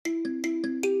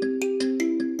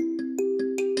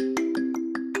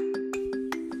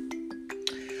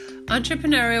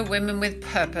Entrepreneurial Women with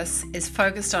Purpose is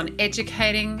focused on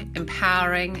educating,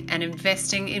 empowering, and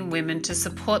investing in women to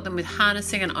support them with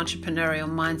harnessing an entrepreneurial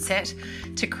mindset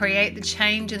to create the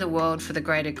change in the world for the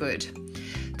greater good.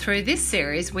 Through this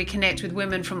series, we connect with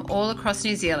women from all across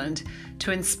New Zealand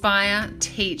to inspire,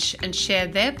 teach, and share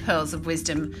their pearls of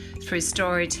wisdom through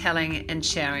storytelling and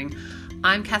sharing.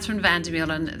 I'm Catherine van der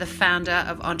Meulen, the founder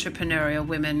of Entrepreneurial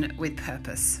Women with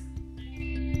Purpose.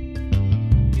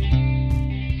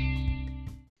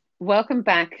 Welcome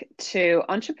back to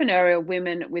Entrepreneurial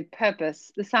Women with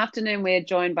Purpose. This afternoon, we're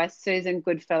joined by Susan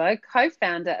Goodfellow,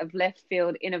 co-founder of Left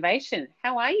Field Innovation.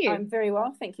 How are you? I'm very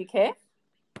well, thank you, Kat.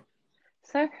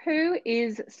 So who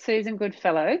is Susan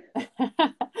Goodfellow?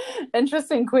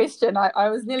 Interesting question. I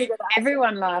was nearly going to ask.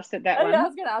 Everyone laughs at that one. I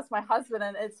was going to ask my husband,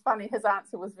 and it's funny, his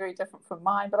answer was very different from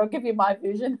mine, but I'll give you my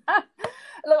version.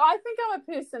 Look, I think I'm a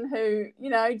person who,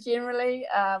 generally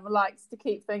likes to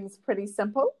keep things pretty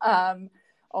simple.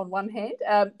 On one hand,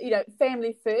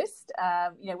 family first.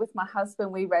 With my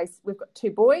husband, we've got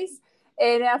two boys,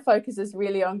 and our focus is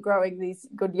really on growing these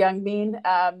good young men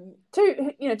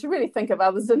to really think of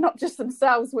others and not just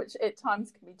themselves, which at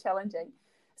times can be challenging.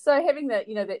 So having that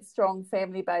strong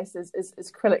family base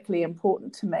is critically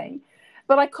important to me.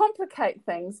 But I complicate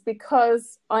things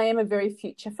because I am a very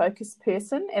future focused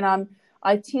person, and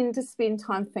I tend to spend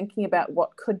time thinking about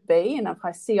what could be, and if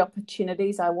I see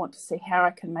opportunities, I want to see how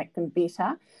I can make them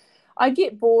better. I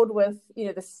get bored with,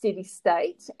 the steady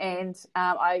state, and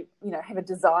I have a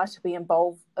desire to be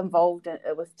involved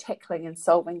with tackling and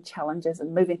solving challenges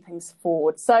and moving things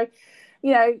forward. So,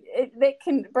 that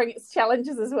can bring its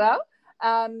challenges as well.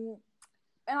 And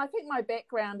I think my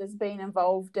background has been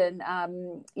involved in,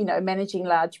 managing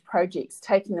large projects,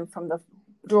 taking them from the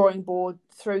drawing board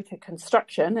through to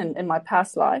construction in my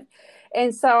past life.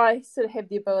 And so I sort of have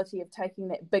the ability of taking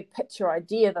that big picture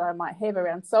idea that I might have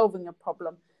around solving a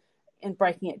problem and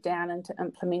breaking it down into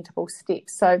implementable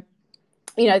steps. So,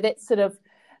 that's sort of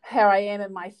how I am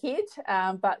in my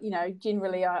head. But,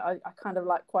 generally I kind of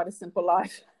like quite a simple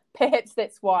life. Perhaps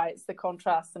that's why it's the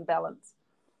contrast and balance.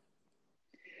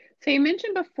 So you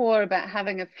mentioned before about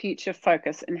having a future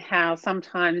focus and how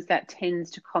sometimes that tends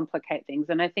to complicate things.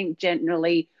 And I think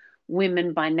generally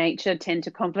women by nature tend to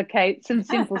complicate some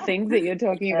simple things that you're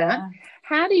talking about.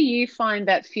 How do you find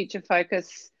that future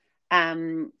focus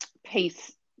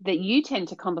piece that you tend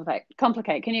to complicate?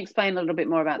 Can you explain a little bit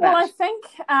more about that? Well, I think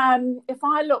if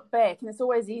I look back, and it's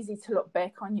always easy to look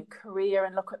back on your career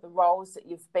and look at the roles that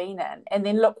you've been in, and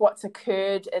then look what's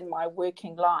occurred in my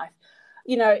working life.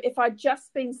 If I'd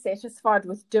just been satisfied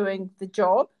with doing the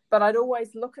job, but I'd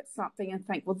always look at something and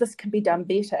think, well, this can be done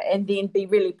better, and then be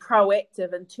really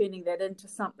proactive in turning that into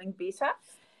something better,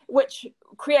 which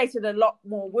created a lot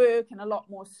more work and a lot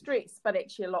more stress, but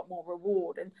actually a lot more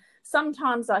reward. And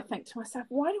sometimes I think to myself,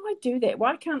 why do I do that?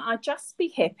 Why can't I just be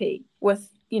happy with,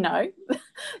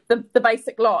 the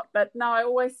basic lot? But no, I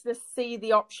always just see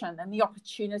the option and the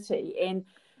opportunity and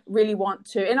really want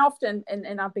to. And often,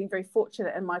 and I've been very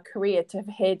fortunate in my career to have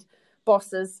had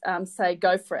bosses say,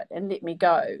 go for it and let me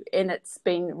go. And it's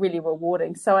been really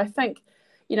rewarding. So I think,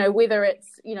 whether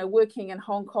it's, working in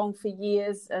Hong Kong for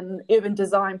years and urban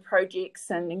design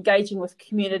projects and engaging with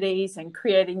communities and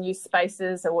creating new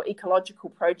spaces or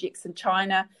ecological projects in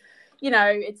China,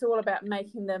 it's all about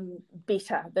making them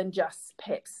better than just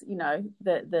perhaps,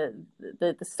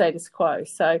 the status quo.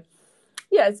 So,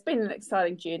 yeah, it's been an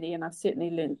exciting journey, and I've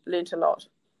certainly learnt a lot.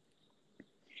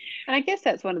 And I guess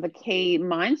that's one of the key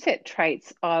mindset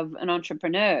traits of an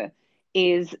entrepreneur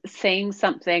is seeing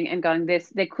something and going,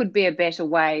 there could be a better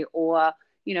way, or,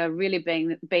 really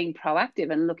being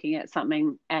proactive and looking at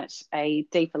something at a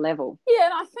deeper level. Yeah,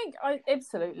 and I think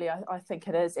I think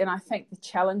it is. And I think the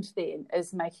challenge then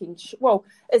is making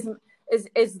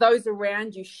is those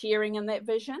around you sharing in that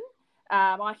vision.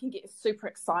 I can get super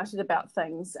excited about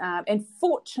things. And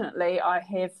fortunately, I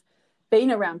have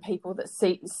been around people that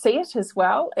see it as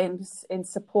well and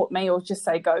support me, or just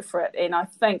say, go for it. And I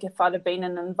think if I'd have been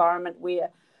in an environment where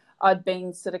I'd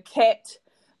been sort of capped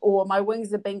or my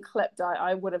wings had been clipped,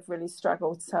 I would have really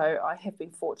struggled. So I have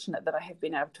been fortunate that I have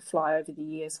been able to fly over the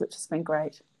years, which has been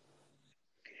great.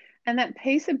 And that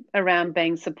piece around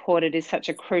being supported is such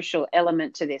a crucial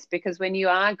element to this, because when you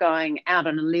are going out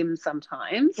on a limb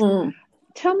sometimes,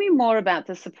 tell me more about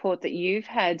the support that you've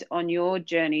had on your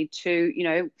journey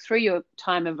to, through your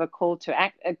time of a call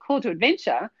to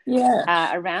adventure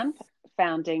around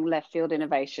founding Left Field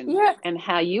Innovation, and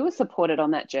how you were supported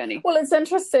on that journey. Well, it's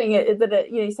interesting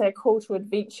that you say a call to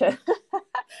adventure.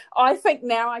 I think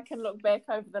now I can look back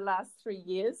over the last 3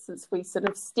 years since we sort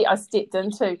of I stepped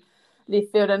into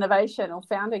Left Field Innovation or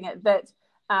founding it, that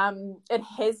It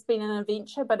has been an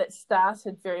adventure, but it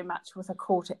started very much with a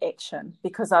call to action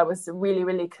because I was really,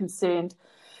 really concerned.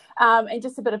 And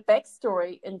just a bit of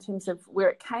backstory in terms of where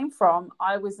it came from.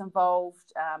 I was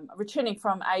involved, returning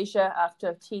from Asia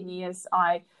after 10 years.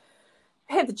 I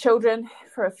had the children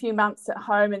for a few months at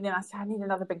home, and then I said, I need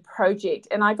another big project.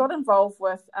 And I got involved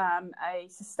with a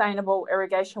sustainable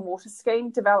irrigation water scheme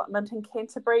development in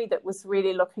Canterbury that was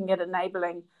really looking at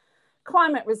enabling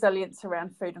climate resilience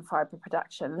around food and fibre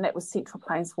production, and that was Central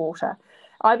Plains Water.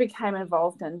 I became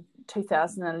involved in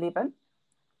 2011.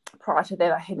 Prior to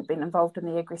that, I hadn't been involved in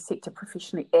the agri sector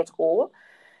professionally at all.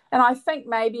 And I think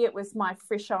maybe it was my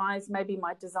fresh eyes, maybe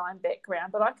my design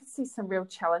background, but I could see some real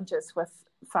challenges with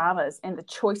farmers and the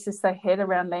choices they had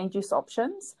around land use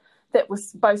options that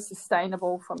was both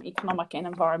sustainable from economic and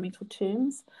environmental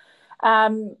terms.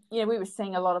 We were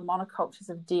seeing a lot of monocultures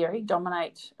of dairy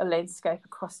dominate a landscape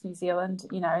across New Zealand,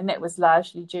 and that was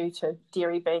largely due to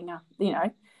dairy being,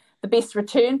 the best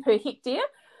return per hectare.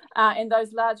 And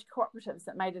those large cooperatives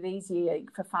that made it easier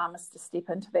for farmers to step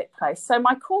into that place. So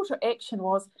my call to action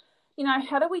was,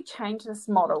 how do we change this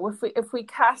model? If we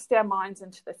cast our minds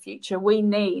into the future, we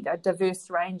need a diverse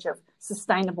range of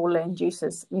sustainable land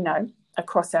uses,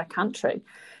 across our country.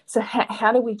 So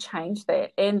how do we change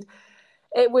that? And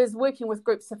it was working with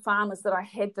groups of farmers that I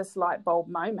had this light bulb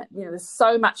moment. There's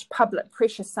so much public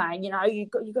pressure saying,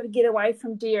 you've got to get away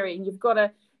from dairy, and you've got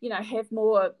to have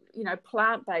more,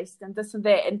 plant-based and this and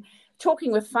that. And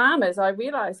talking with farmers, I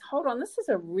realised, hold on, this is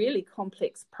a really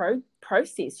complex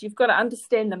process. You've got to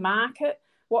understand the market,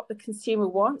 what the consumer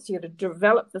wants. You've got to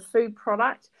develop the food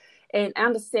product and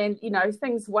understand,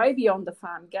 things way beyond the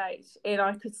farm gate. And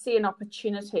I could see an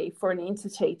opportunity for an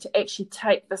entity to actually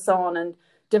take this on and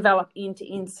develop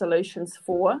end-to-end solutions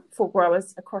for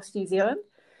growers across New Zealand.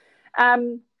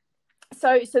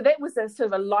 So that was a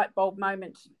sort of a light bulb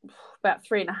moment about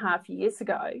 3.5 years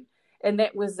ago, and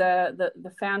that was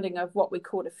the founding of what we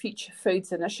called a Future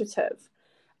Foods Initiative.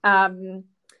 And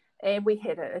we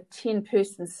had a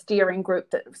 10-person steering group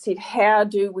that said, how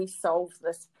do we solve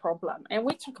this problem? And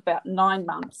we took about 9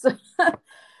 months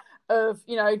of,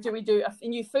 do we do a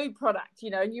new food product,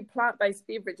 a new plant-based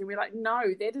beverage? And we're like, no,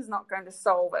 that is not going to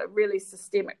solve a really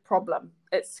systemic problem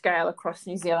at scale across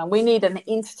New Zealand. We need an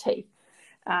entity.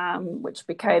 Which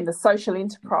became the social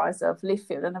enterprise of Left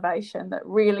Field Innovation that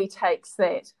really takes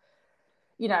that,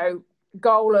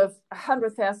 goal of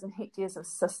 100,000 hectares of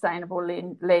sustainable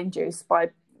land use by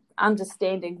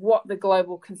understanding what the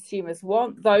global consumers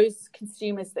want, those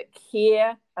consumers that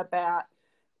care about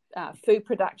food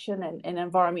production and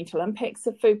environmental impacts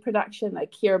of food production. They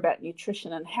care about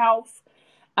nutrition and health.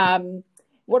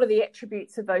 What are the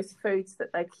attributes of those foods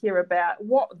that they care about?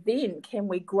 What then can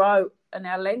we grow in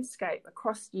our landscape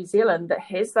across New Zealand that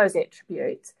has those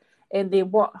attributes? And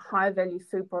then what high value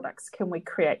food products can we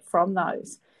create from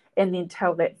those? And then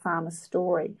tell that farmer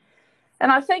story.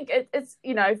 And I think it's,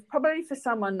 probably for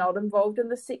someone not involved in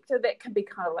the sector, that can be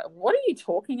kind of like, what are you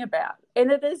talking about?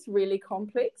 And it is really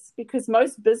complex because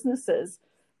most businesses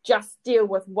just deal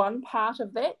with one part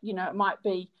of that. It might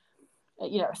be,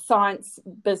 a science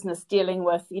business dealing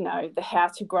with, the how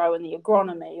to grow and the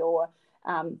agronomy, or,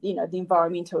 the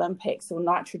environmental impacts or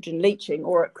nitrogen leaching,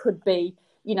 or it could be,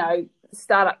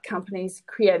 startup companies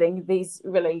creating these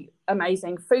really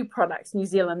amazing food products, New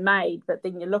Zealand made, but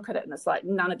then you look at it and it's like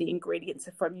none of the ingredients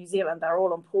are from New Zealand. They're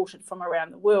all imported from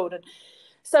around the world. And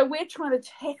so we're trying to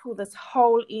tackle this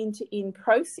whole end-to-end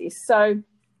process. So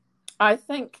I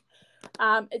think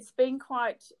it's been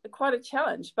quite a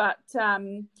challenge, but,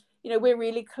 we're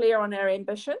really clear on our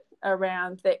ambition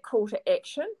around that call to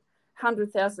action,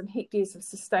 100,000 hectares of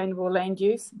sustainable land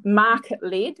use,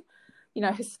 market-led.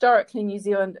 Historically, New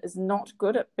Zealand is not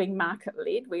good at being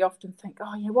market-led. We often think,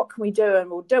 what can we do?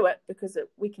 And we'll do it because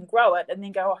we can grow it, and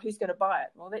then go, who's going to buy it?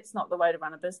 Well, that's not the way to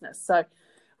run a business. So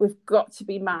we've got to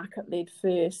be market-led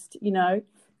first,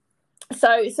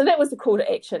 So that was the call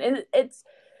to action. And it's,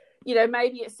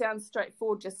 maybe it sounds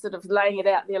straightforward just sort of laying it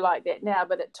out there like that now,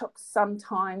 but it took some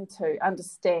time to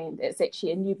understand it's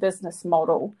actually a new business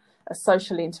model, a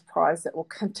social enterprise that will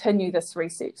continue this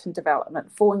research and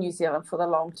development for New Zealand for the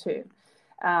long term.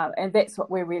 And that's what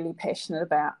we're really passionate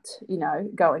about,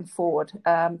 going forward.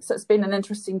 So it's been an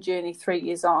interesting journey 3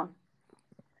 years on.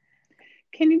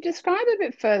 Can you describe a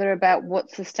bit further about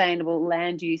what sustainable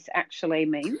land use actually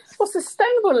means? Well,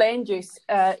 sustainable land use,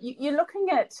 you're looking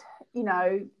at,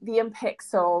 the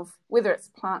impacts of, whether it's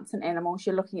plants and animals,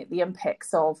 you're looking at the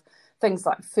impacts of things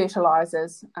like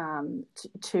fertilizers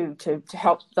to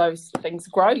help those things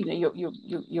grow,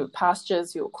 your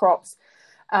pastures, your crops,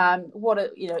 what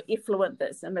effluent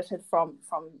that's emitted from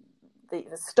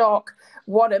the stock,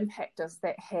 what impact does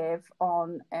that have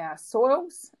on our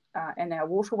soils and our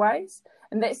waterways?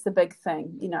 And that's the big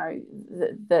thing, you know,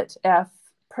 that our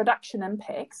production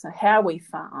impacts, so how we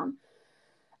farm,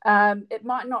 it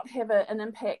might not have an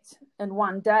impact in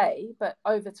one day, but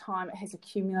over time it has a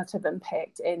cumulative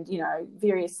impact. And, you know,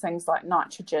 various things like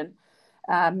nitrogen,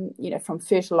 you know, from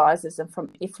fertilizers and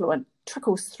from effluent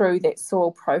trickles through that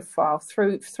soil profile,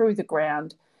 through the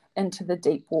ground into the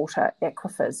deep water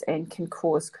aquifers and can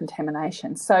cause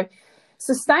contamination. So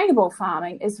sustainable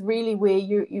farming is really where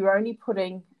you're only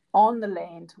putting on the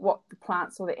land what the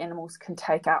plants or the animals can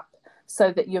take up,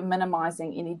 so that you're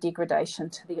minimizing any degradation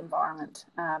to the environment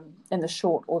in the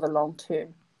short or the long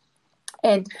term.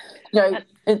 And, you know,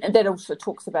 and that also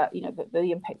talks about, you know,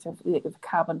 the impact of the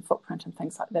carbon footprint and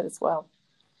things like that as well.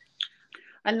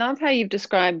 I love how you've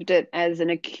described it as an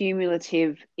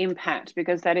accumulative impact,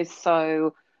 because that is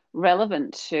so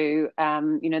relevant to,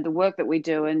 you know, the work that we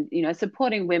do, and, you know,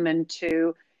 supporting women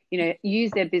to, you know,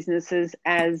 use their businesses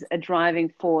as a driving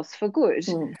force for good.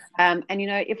 And, you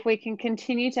know, if we can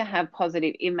continue to have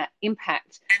positive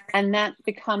impact, and that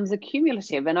becomes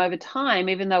accumulative, and over time,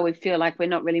 even though we feel like we're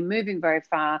not really moving very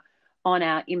far on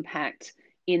our impact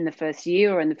in the first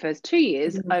year or in the first 2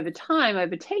 years, over time,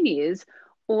 over 10 years,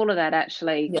 all of that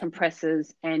actually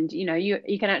compresses, and, you know,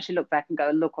 you can actually look back and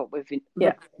go, look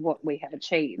what we have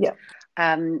achieved.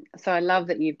 So I love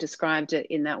that you've described it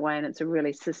in that way, and it's a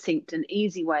really succinct and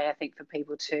easy way, I think, for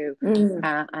people to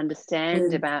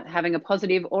understand about having a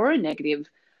positive or a negative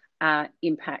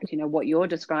impact. You know, what you're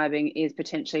describing is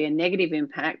potentially a negative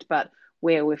impact, but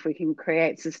where if we can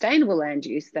create sustainable land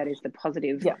use, that is the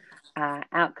positive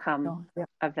outcome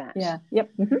of that.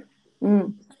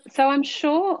 So I'm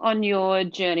sure on your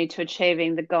journey to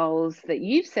achieving the goals that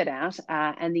you've set out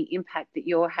and the impact that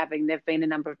you're having, there have been a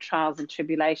number of trials and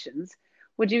tribulations.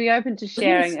 Would you be open to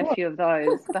sharing a few of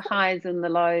those, the highs and the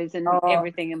lows and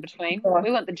everything in between?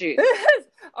 We want the juice.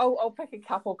 I'll pick a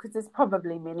couple, because there's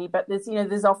probably many, but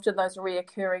there's often those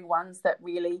reoccurring ones that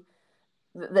really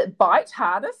that bite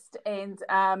hardest. And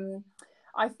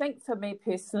I think for me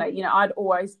personally, you know, I'd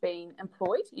always been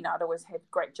employed. You know, I'd always had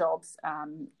great jobs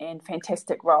and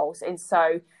fantastic roles. And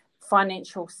so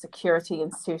financial security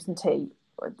and certainty,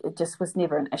 it just was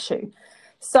never an issue.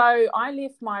 So I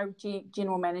left my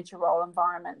general manager role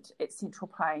environment at Central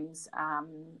Plains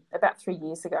about 3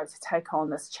 years ago to take on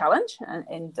this challenge.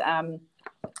 And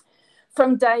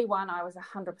from day one, I was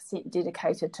 100%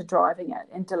 dedicated to driving it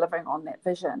and delivering on that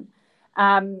vision.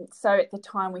 So at the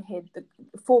time we had the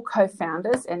 4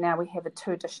 co-founders, and now we have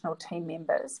 2 additional team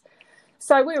members.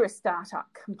 So we were a startup,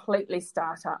 completely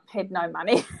startup, had no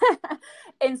money.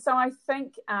 And so I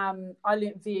think I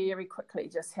learned very quickly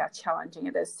just how challenging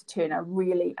it is to turn a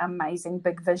really amazing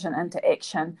big vision into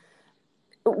action,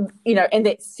 you know, and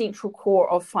that central core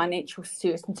of financial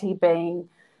certainty being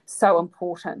so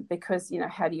important, because, you know,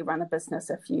 how do you run a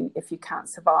business if you can't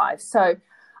survive? So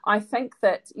I think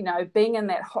that, you know, being in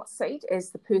that hot seat as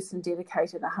the person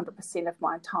dedicated 100% of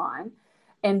my time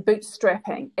and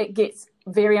bootstrapping, it gets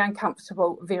very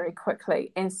uncomfortable very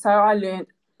quickly. And so I learned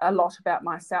a lot about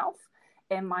myself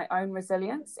and my own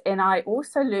resilience. And I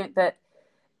also learned that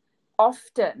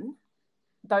often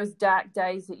those dark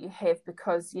days that you have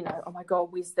because, you know, oh my God,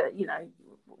 where's the, you know,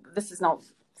 this is not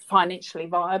financially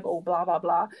viable, blah, blah,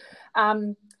 blah.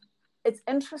 It's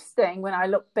interesting when I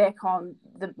look back on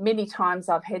the many times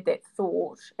I've had that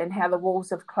thought and how the walls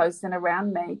have closed in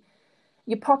around me.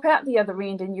 You pop out the other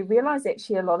end and you realize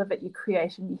actually a lot of it you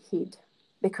create in your head,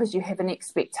 because you have an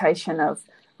expectation of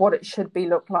what it should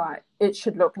look like.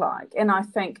 And I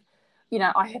think, you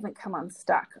know, I haven't come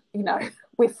unstuck, you know,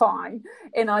 we're fine.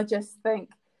 And I just think,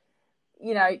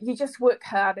 you know, you just work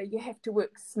harder, you have to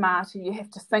work smarter, you have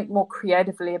to think more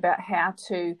creatively about how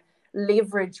to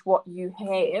leverage what you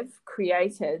have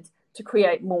created to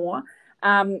create more.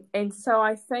 And so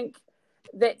I think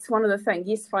that's one of the things.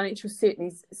 Yes, financial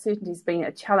certainty's been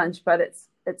a challenge, but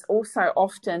it's also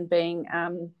often being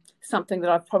something that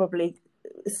I've probably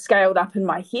scaled up in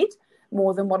my head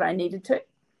more than what I needed to.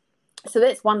 So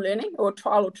that's one learning, or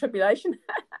trial or tribulation.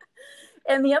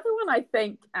 And the other one I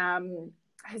think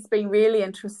has been really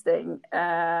interesting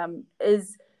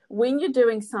is when you're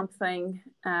doing something,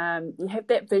 you have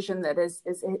that vision that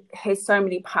has so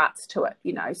many parts to it,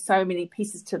 you know, so many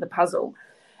pieces to the puzzle.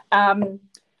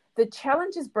 The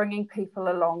challenge is bringing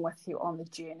people along with you on the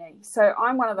journey. So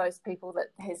I'm one of those people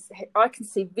that I can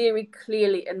see very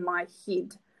clearly in my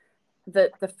head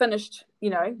the finished, you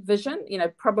know, vision, you know,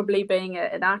 probably being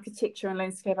an architecture and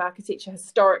landscape architecture.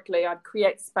 Historically, I'd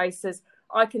create spaces.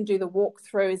 I can do the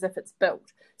walkthrough as if it's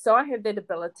built. So I have that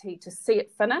ability to see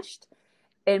it finished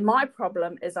And my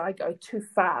problem is I go too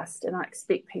fast and I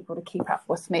expect people to keep up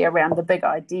with me around the big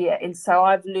idea. And so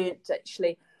I've learned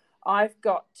actually I've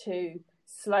got to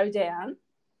slow down,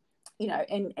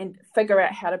 and figure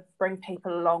out how to bring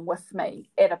people along with me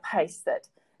at a pace that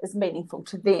is meaningful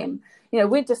to them.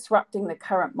 We're disrupting the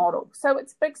current model. So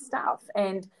it's big stuff.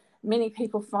 And many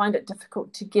people find it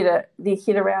difficult to get their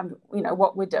head around,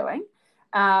 what we're doing.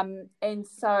 And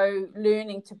so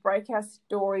learning to break our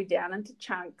story down into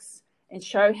chunks and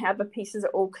show how the pieces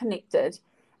are all connected,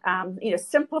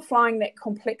 simplifying that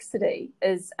complexity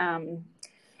is,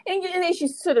 and as you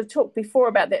sort of talked before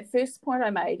about that first point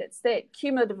I made, it's that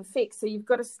cumulative effect. So you've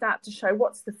got to start to show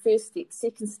what's the first step,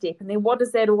 second step, and then what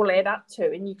does that all add up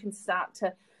to? And you can start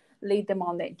to lead them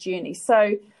on that journey.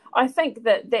 So I think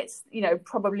that's,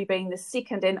 probably been the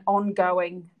second and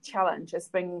ongoing challenge, is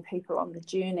bringing people on the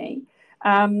journey.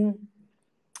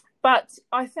 But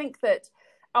I think that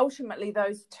ultimately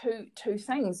those two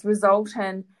things result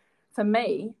in, for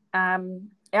me,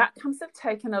 outcomes have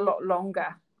taken a lot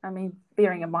longer. I mean,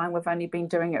 bearing in mind we've only been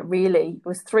doing it it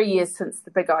was 3 years since the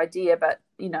big idea, but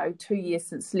 2 years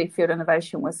since Left Field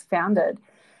Innovation was founded.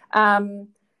 So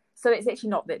it's actually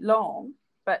not that long,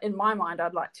 but in my mind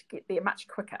I'd like to get there much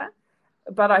quicker.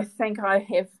 But I think I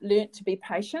have learnt to be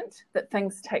patient, that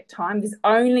things take time. There's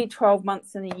only 12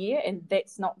 months in a year, and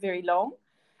that's not very long.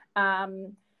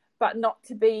 But not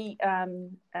to be, not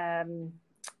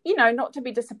to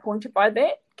be disappointed by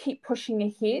that. Keep pushing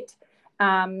ahead,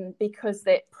 because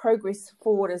that progress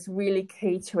forward is really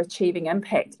key to achieving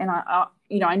impact. And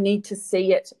I need to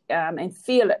see it and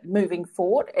feel it moving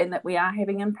forward, and that we are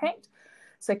having impact.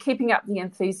 So keeping up the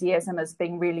enthusiasm has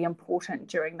been really important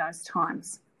during those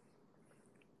times.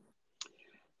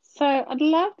 So I'd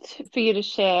love for you to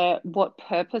share what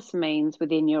purpose means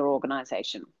within your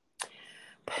organisation.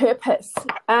 Purpose.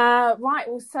 Right.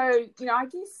 Well, so, I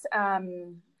guess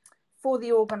for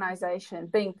the organisation,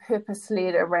 being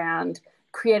purpose-led around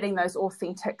creating those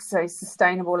authentic, so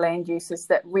sustainable land uses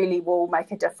that really will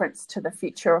make a difference to the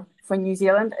future for New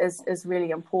Zealand is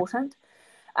really important.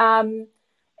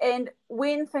 And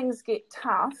when things get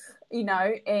tough,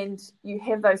 and you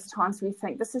have those times where you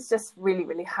think this is just really,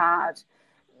 really hard,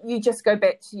 you just go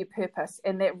back to your purpose,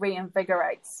 and that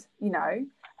reinvigorates, and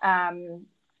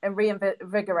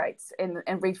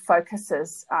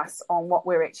refocuses us on what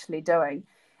we're actually doing.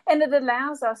 And it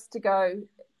allows us to go,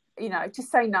 to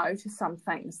say no to some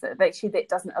things that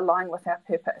doesn't align with our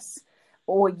purpose,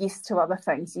 or yes to other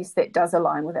things. Yes, that does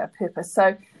align with our purpose.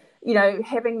 So,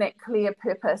 having that clear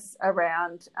purpose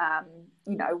around,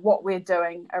 what we're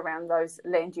doing around those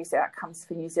land use outcomes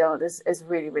for New Zealand is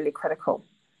really, really critical.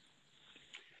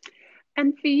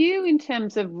 And for you, in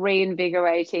terms of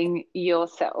reinvigorating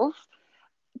yourself,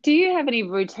 do you have any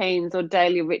routines or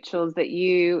daily rituals that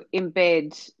you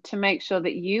embed to make sure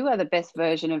that you are the best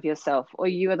version of yourself, or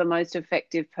you are the most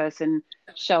effective person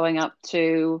showing up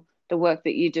to the work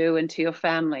that you do and to your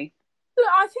family? Look,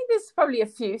 I think there's probably a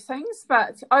few things,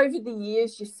 but over the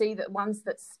years you see that ones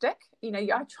that stick.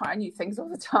 I try new things all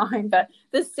the time, but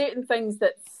there's certain things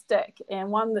that stick, and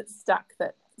one that stuck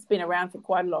that's been around for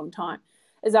quite a long time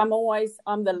is I'm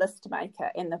the list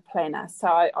maker and the planner. So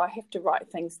I have to write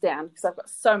things down, because I've got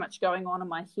so much going on in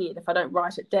my head. If I don't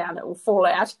write it down, it will fall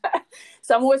out.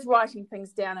 So I'm always writing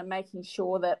things down and making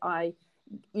sure that I,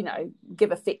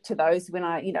 give effect to those when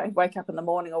I, wake up in the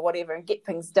morning or whatever, and get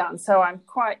things done. So I'm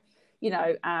quite,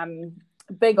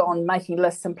 big on making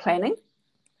lists and planning.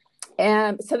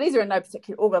 So these are in no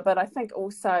particular order, but I think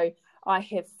also I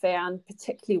have found,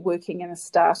 particularly working in a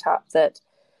startup, that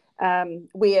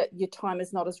where your time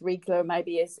is not as regular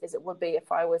maybe as it would be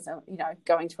if I was,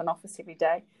 going to an office every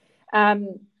day.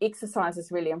 Exercise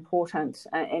is really important,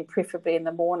 and preferably in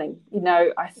the morning.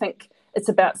 I think it's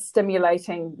about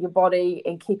stimulating your body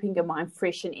and keeping your mind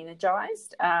fresh and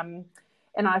energized.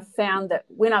 And I've found that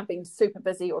when I've been super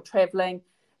busy or traveling,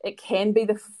 it can be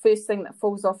the first thing that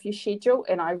falls off your schedule,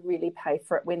 and I really pay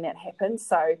for it when that happens.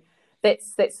 So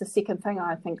that's the second thing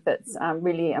I think that's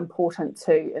really important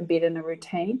to embed in a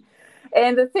routine.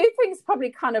 And the third thing is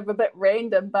probably kind of a bit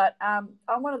random, but I'm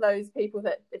one of those people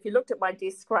that if you looked at my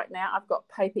desk right now, I've got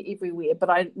paper everywhere, but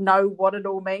I know what it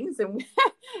all means and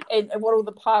and what all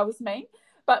the piles mean.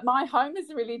 But my home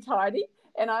is really tidy,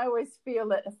 and I always feel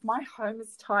that if my home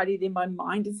is tidy, then my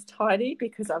mind is tidy,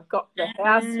 because I've got the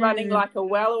house running like a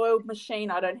well-oiled machine.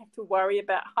 I don't have to worry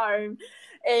about home.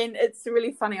 And it's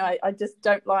really funny. I just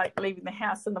don't like leaving the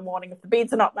house in the morning if the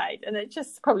beds are not made. And it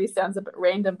just probably sounds a bit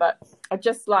random, but I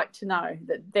just like to know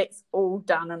that that's all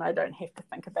done and I don't have to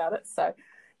think about it. So,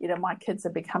 my kids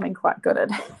are becoming quite good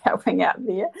at helping out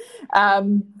there.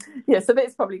 So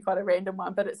that's probably quite a random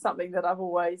one, but it's something that I've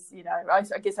always,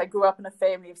 I guess I grew up in a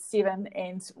family of 7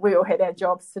 and we all had our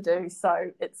jobs to do.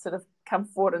 So it's sort of come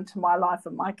forward into my life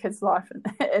and my kids' life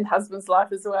and husband's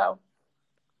life as well.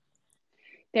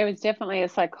 There is definitely a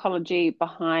psychology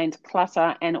behind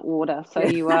clutter and order. So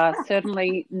you are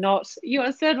certainly not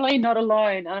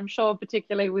alone. And I'm sure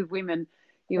particularly with women,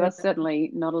 you are certainly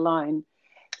not alone.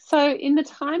 So in the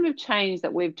time of change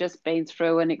that we've just been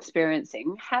through and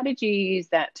experiencing, how did you use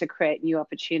that to create new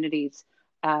opportunities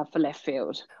for Left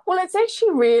Field? Well, it's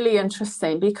actually really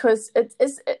interesting because it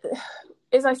is,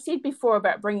 as I said before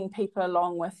about bringing people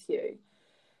along with you,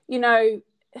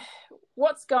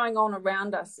 what's going on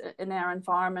around us in our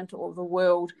environment or the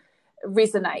world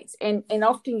resonates. And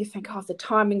often you think, the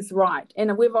timing's right.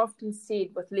 And we've often said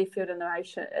with Left Field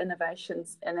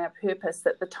Innovations and our purpose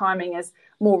that the timing is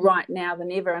more right now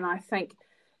than ever. And I think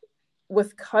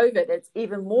with COVID, it's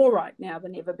even more right now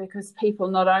than ever because people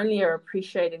not only are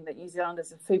appreciating that New Zealand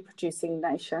is a food producing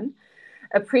nation,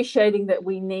 appreciating that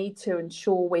we need to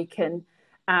ensure we can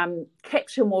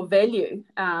capture more value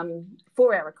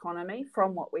for our economy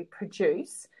from what we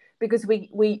produce, because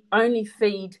we only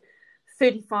feed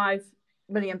 35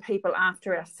 million people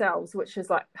after ourselves, which is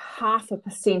like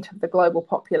 0.5% of the global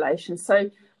population. So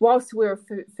whilst we're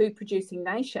a food producing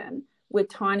nation, we're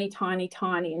tiny, tiny,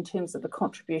 tiny in terms of the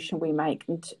contribution we make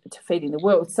to feeding the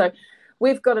world. So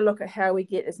we've got to look at how we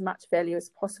get as much value as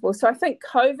possible. So I think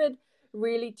COVID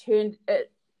really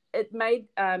it made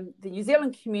the New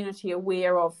Zealand community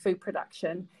aware of food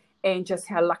production and just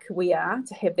how lucky we are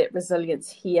to have that resilience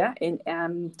here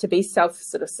and to be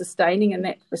self-sustaining in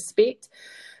that respect.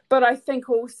 But I think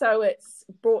also it's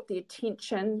brought the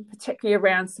attention, particularly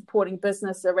around supporting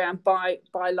business around buy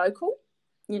local,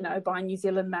 buy New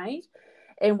Zealand made.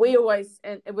 And we always,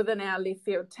 within our Left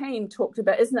Field team, talked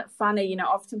about, isn't it funny,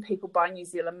 often people buy New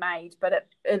Zealand made, but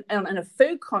in a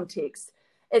food context,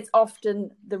 it's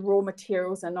often the raw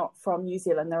materials are not from New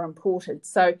Zealand, they're imported.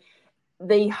 So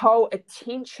the whole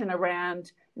attention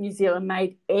around New Zealand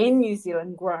made and New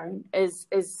Zealand grown is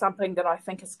something that I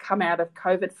think has come out of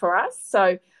COVID for us.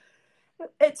 So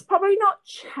it's probably not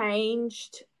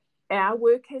changed our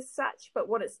work as such, but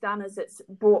what it's done is it's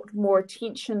brought more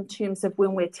attention in terms of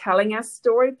when we're telling our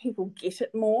story, people get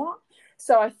it more.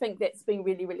 So I think that's been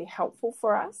really, really helpful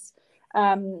for us.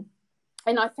 And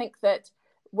I think that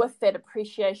with that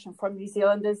appreciation from New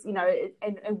Zealanders,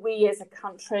 and we as a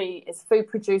country, as food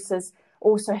producers,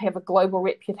 also have a global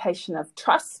reputation of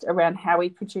trust around how we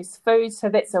produce food. So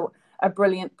that's a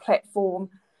brilliant platform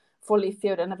for Left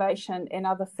Field Innovation and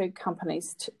other food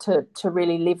companies to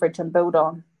really leverage and build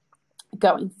on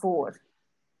going forward.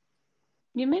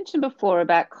 You mentioned before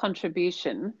about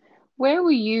contribution. Where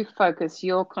will you focus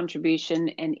your contribution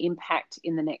and impact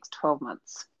in the next 12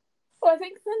 months? Well, I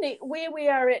think where we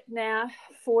are at now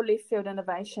for Left Field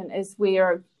Innovation is we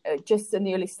are just in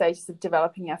the early stages of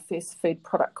developing our first food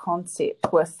product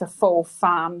concept with the full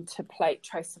farm to plate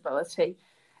traceability,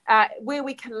 where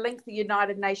we can link the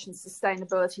United Nations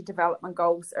Sustainability Development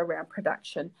Goals around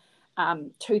production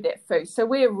to that food. So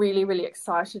we're really, really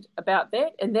excited about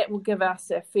that, and that will give us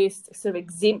our first sort of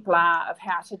exemplar of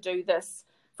how to do this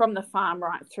from the farm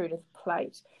right through to the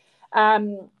plate.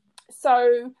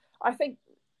 So I think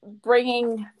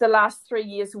bringing the last 3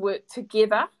 years' work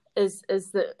together is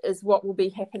what will be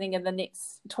happening in the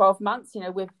next 12 months.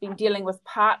 We've been dealing with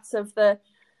parts of the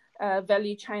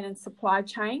value chain and supply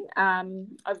chain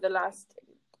over the last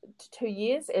 2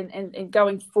 years, and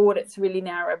going forward, it's really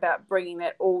now about bringing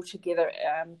that all together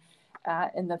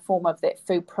in the form of that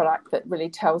food product that really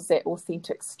tells that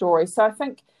authentic story. So I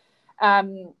think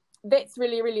that's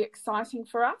really, really exciting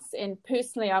for us. And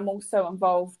personally, I'm also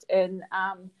involved in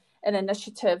an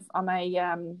initiative. I'm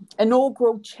a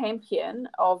inaugural champion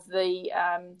of the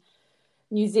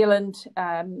New Zealand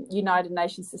United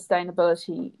Nations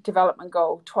Sustainability Development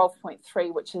Goal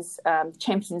 12.3, which is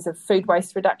Champions of Food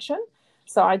Waste Reduction.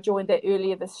 So I joined that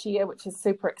earlier this year, which is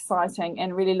super exciting,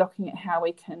 and really looking at how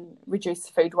we can reduce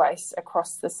food waste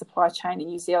across the supply chain in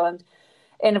New Zealand.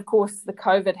 And of course, the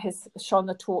COVID has shone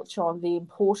the torch on the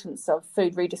importance of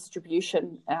food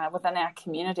redistribution within our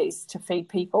communities to feed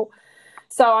people.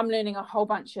 So I'm learning a whole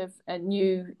bunch of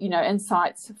new,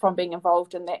 insights from being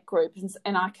involved in that group,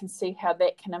 and I can see how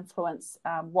that can influence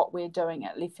what we're doing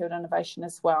at Left Field Innovation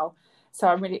as well. So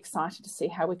I'm really excited to see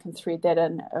how we can thread that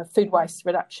in food waste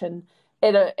reduction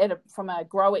from a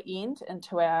grower end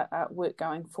into our work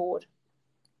going forward.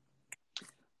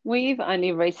 We've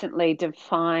only recently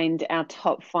defined our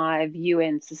top 5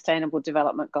 UN Sustainable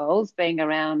Development Goals, being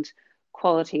around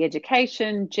quality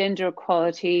education, gender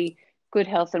equality, good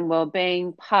health and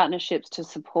well-being, partnerships to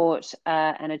support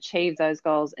and achieve those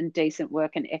goals, and decent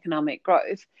work and economic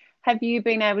growth. Have you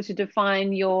been able to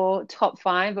define your top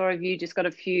 5, or have you just got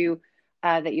a few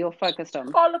that you're focused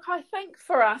on? Oh, look, I think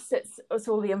for us, it's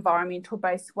all the environmental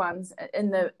based ones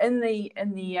in the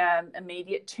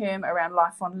immediate term around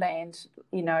life on land.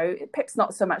 You know, perhaps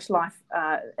not so much life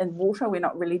in water. We're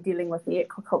not really dealing with the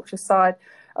aquaculture side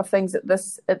of things at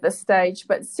this stage,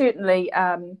 but certainly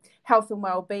health and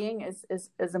well-being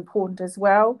is important as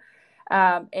well.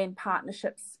 And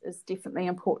partnerships is definitely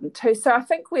important too. So I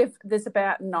think there's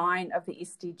about 9 of the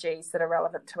SDGs that are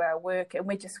relevant to our work, and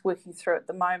we're just working through at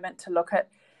the moment to look at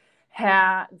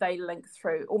how they link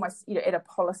through almost, you know, at a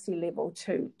policy level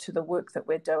to the work that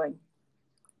we're doing.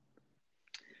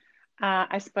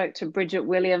 I spoke to Bridget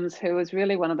Williams, who was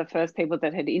really one of the first people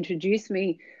that had introduced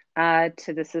me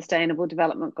to the Sustainable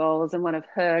Development Goals, and one of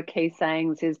her key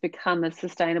sayings is become a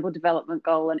Sustainable Development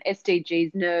Goal and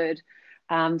SDGs nerd.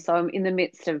 So I'm in the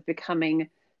midst of becoming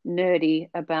nerdy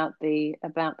about the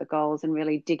goals and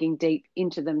really digging deep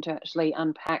into them to actually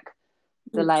unpack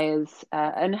the layers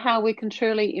and how we can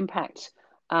truly impact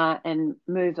and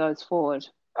move those forward.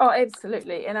 Oh,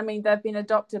 absolutely. And I mean, they've been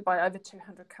adopted by over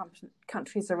 200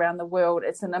 countries around the world.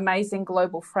 It's an amazing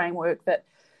global framework that,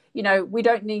 you know, we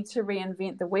don't need to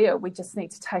reinvent the wheel. We just need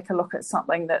to take a look at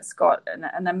something that's got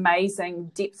an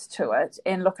amazing depth to it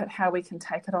and look at how we can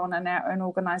take it on in our own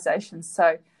organisations.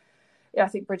 So, yeah, I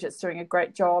think Bridget's doing a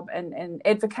great job in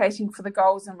advocating for the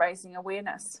goals and raising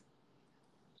awareness.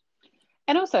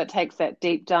 And also it takes that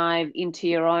deep dive into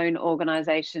your own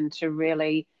organisation to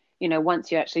really, you know,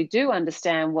 once you actually do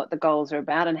understand what the goals are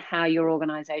about and how your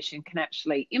organisation can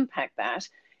actually impact that,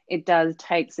 it does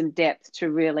take some depth to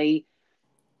really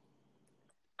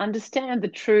understand the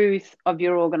truth of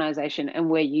your organisation and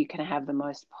where you can have the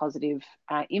most positive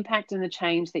impact and the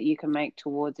change that you can make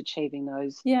towards achieving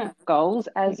those goals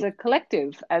as a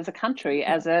collective, as a country,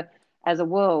 as a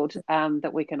world,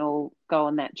 that we can all go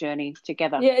on that journey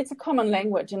together. Yeah, it's a common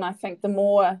language, and I think the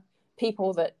more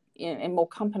people that, you know, and more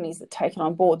companies that take it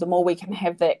on board, the more we can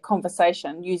have that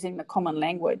conversation using the common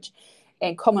language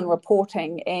and common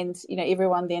reporting, and, you know,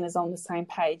 everyone then is on the same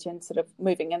page and sort of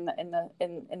moving in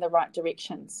the right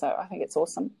direction. So I think it's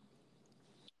awesome.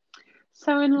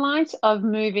 So in light of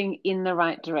moving in the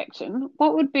right direction,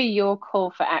 what would be your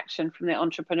call for action from the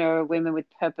Entrepreneurial Women with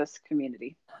Purpose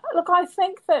community? Look, I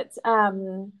think that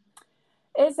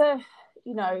as a,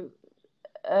 you know,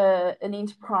 an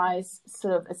enterprise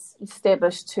sort of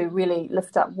established to really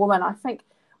lift up women, I think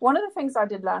one of the things I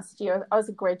did last year, I was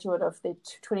a graduate of the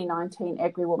 2019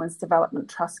 Agri-Women's Development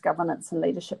Trust Governance and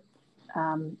Leadership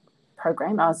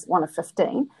program. I was one of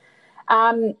 15.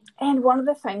 And one of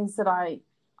the things that I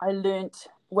learnt,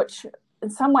 which in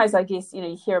some ways, I guess, you know,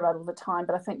 you hear about all the time,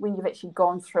 but I think when you've actually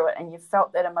gone through it and you've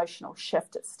felt that emotional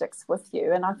shift, it sticks with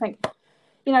you. And I think,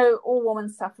 you know, all women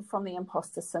suffer from the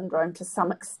imposter syndrome to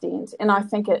some extent. And I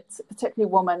think it's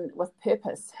particularly women with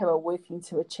purpose who are working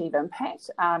to achieve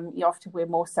impact. You often we're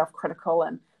more self-critical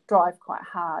and drive quite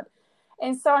hard.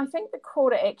 And so I think the call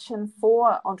to action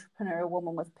for Entrepreneurial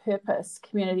Women with Purpose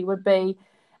community would be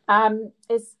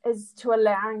is to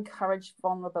allow and encourage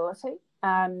vulnerability,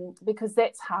 because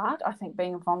that's hard. I think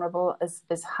being vulnerable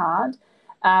is hard,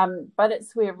 but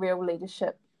it's where real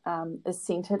leadership is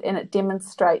centered, and it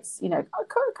demonstrates, you know,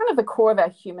 kind of the core of our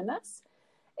humanness.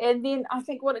 And then I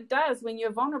think what it does when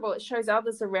you're vulnerable, it shows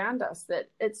others around us that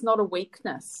it's not a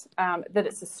weakness, that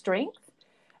it's a strength,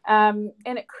 and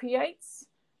it creates.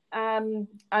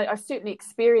 I certainly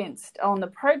experienced on the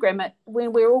program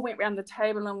when we all went around the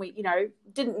table and we, you know,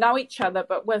 didn't know each other,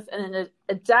 but within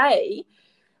a day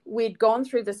we'd gone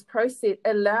through this process. It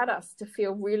allowed us to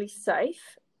feel really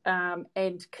safe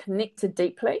and connected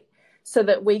deeply, so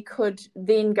that we could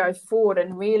then go forward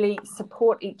and really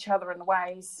support each other in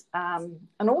ways,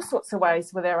 in all sorts of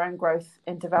ways, with our own growth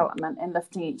and development, and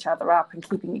lifting each other up and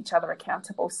keeping each other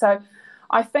accountable. So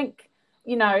I think,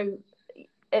 you know,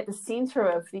 at the centre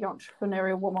of the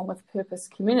Entrepreneurial Woman with Purpose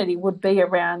community would be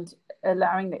around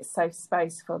allowing that safe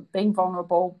space for being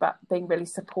vulnerable, but being really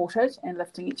supported and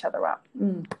lifting each other up.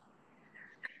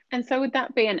 And so would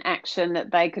that be an action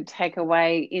that they could take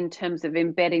away in terms of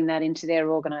embedding that into their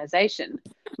organisation,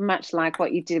 much like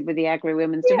what you did with the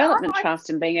Agri-Women's Development Trust,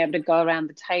 and being able to go around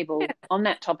the table on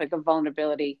that topic of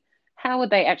vulnerability? How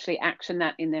would they actually action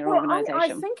that in their organisation? I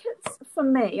think it's, for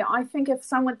me, I think if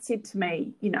someone said to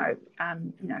me,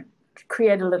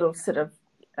 create a little sort of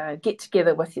get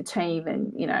together with your team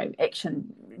and,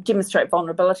 action, demonstrate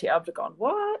vulnerability, I would have gone,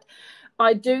 what?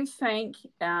 I do think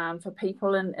for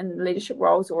people in leadership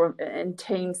roles or in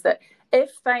teams that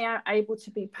if they are able to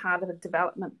be part of a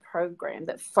development program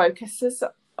that focuses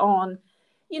on,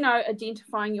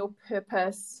 identifying your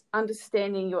purpose,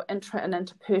 understanding your intra and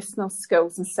interpersonal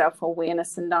skills and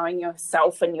self-awareness and knowing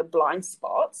yourself and your blind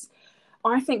spots,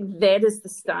 I think that is the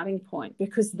starting point,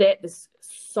 because that is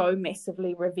so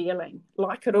massively revealing,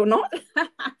 like it or not.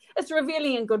 It's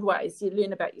revealing in good ways. You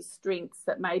learn about your strengths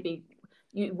that maybe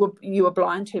you were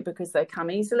blind to because they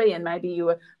come easily, and maybe you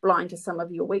were blind to some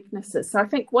of your weaknesses. So I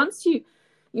think once you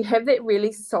have that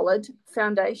really solid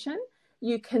foundation,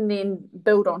 you can then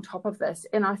build on top of this.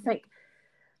 And I think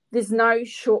there's no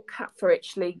shortcut for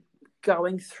actually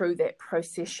going through that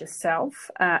process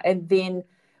yourself, and then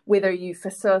whether you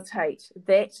facilitate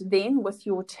that then with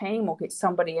your team or get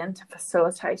somebody in to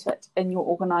facilitate it in your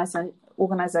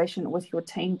organisation with your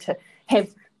team to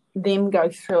have them go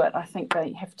through it. I think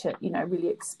they have to, really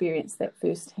experience that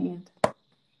firsthand.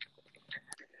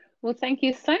 Well, thank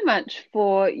you so much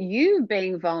for you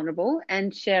being vulnerable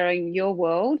and sharing your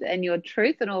world and your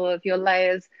truth and all of your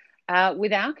layers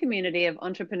with our community of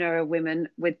entrepreneurial women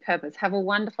with purpose. Have a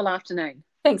wonderful afternoon.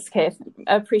 Thanks, Kath.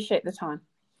 I appreciate the time.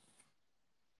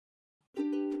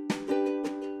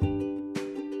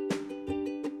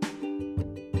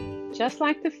 Just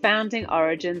like the founding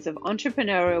origins of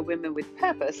Entrepreneurial Women with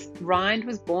Purpose, Rind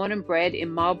was born and bred in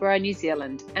Marlborough, New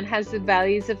Zealand, and has the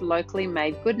values of locally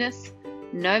made goodness,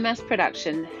 no mass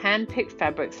production, hand-picked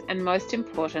fabrics, and most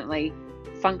importantly,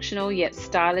 functional yet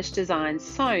stylish designs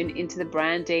sewn into the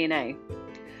brand DNA.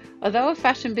 Although a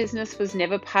fashion business was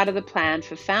never part of the plan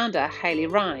for founder Hayley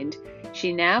Rind,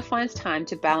 she now finds time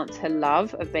to balance her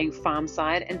love of being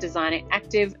farmside and designing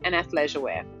active and athleisure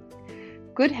wear.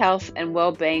 Good health and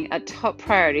well-being are top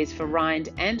priorities for Rind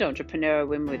and Entrepreneurial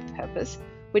Women with Purpose,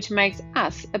 which makes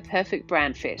us a perfect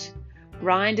brand fit.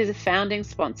 Rind is a founding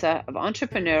sponsor of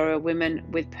Entrepreneurial Women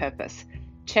with Purpose.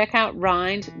 Check out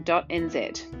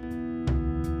rind.nz.